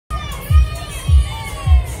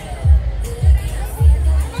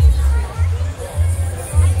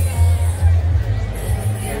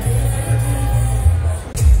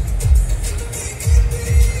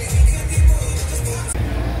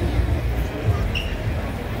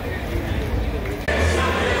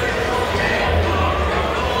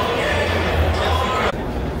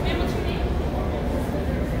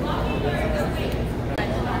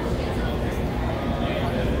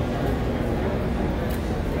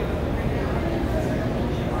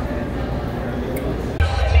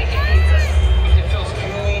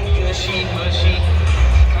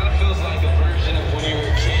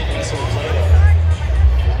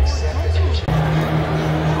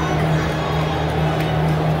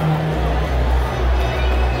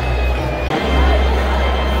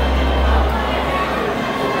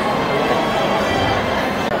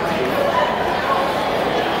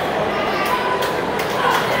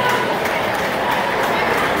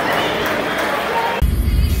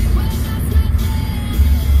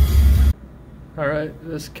Alright,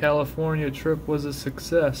 this California trip was a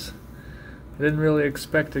success. I didn't really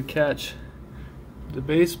expect to catch the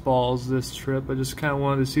baseballs this trip. I just kind of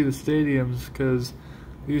wanted to see the stadiums because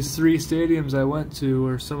these 3 stadiums I went to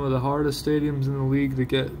are some of the hardest stadiums in the league to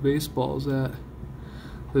get baseballs at.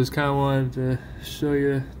 I just kind of wanted to show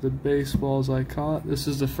you the baseballs I caught. This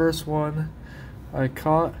is the first one I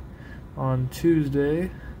caught on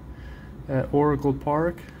Tuesday at Oracle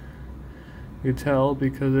Park. You can tell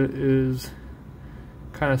because it is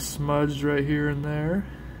kind of smudged right here and there.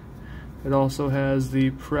 It also has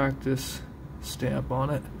the practice stamp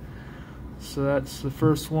on it. So that's the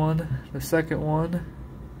first one. The second one,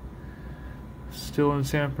 still in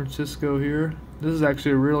San Francisco here. This is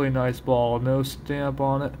actually a really nice ball, no stamp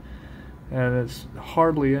on it, and it's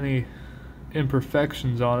hardly any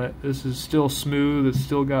imperfections on it. This is still smooth, it's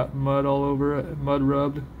still got mud all over it, mud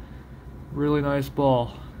rubbed. Really nice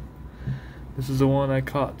ball. This is the one I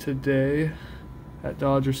caught today at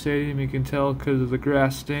Dodger Stadium. You can tell because of the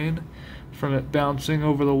grass stain from it bouncing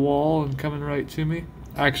over the wall and coming right to me.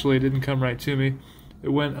 Actually, it didn't come right to me. It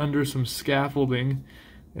went under some scaffolding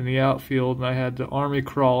in the outfield, and I had to army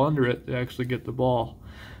crawl under it to actually get the ball.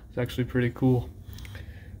 It's actually pretty cool.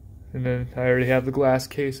 And then I already have the glass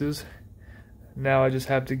cases. Now I just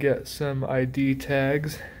have to get some ID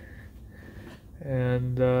tags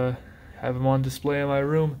and have them on display in my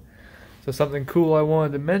room. So something cool I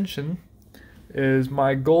wanted to mention is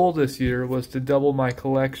my goal this year was to double my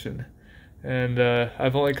collection. And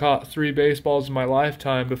I've only caught 3 baseballs in my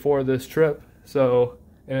lifetime before this trip. So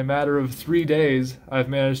in a matter of 3 days, I've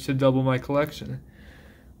managed to double my collection.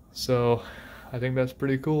 So I think that's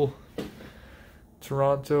pretty cool.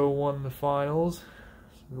 Toronto won the finals.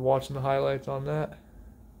 Been watching the highlights on that.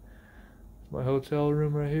 My hotel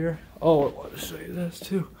room right here. Oh, I want to show you this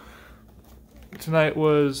too. Tonight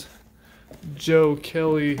was Joe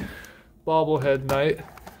Kelly bobblehead night,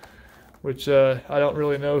 which I don't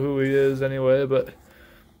really know who he is anyway, but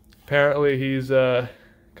apparently he's kind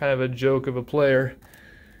of a joke of a player.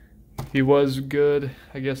 He was good,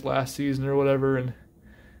 I guess, last season or whatever, and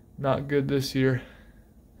not good this year,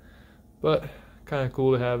 but kind of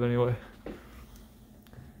cool to have anyway.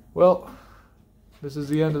 Well, this is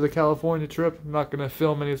the end of the California trip. I'm not going to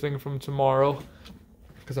film anything from tomorrow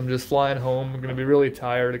because I'm just flying home. I'm going to be really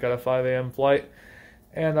tired. I got a 5 a.m. flight.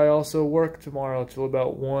 And I also work tomorrow till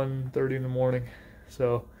about 1:30 in the morning.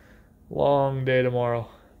 So, long day tomorrow,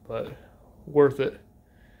 but worth it.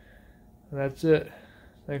 And that's it.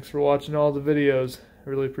 Thanks for watching all the videos. I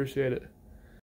really appreciate it.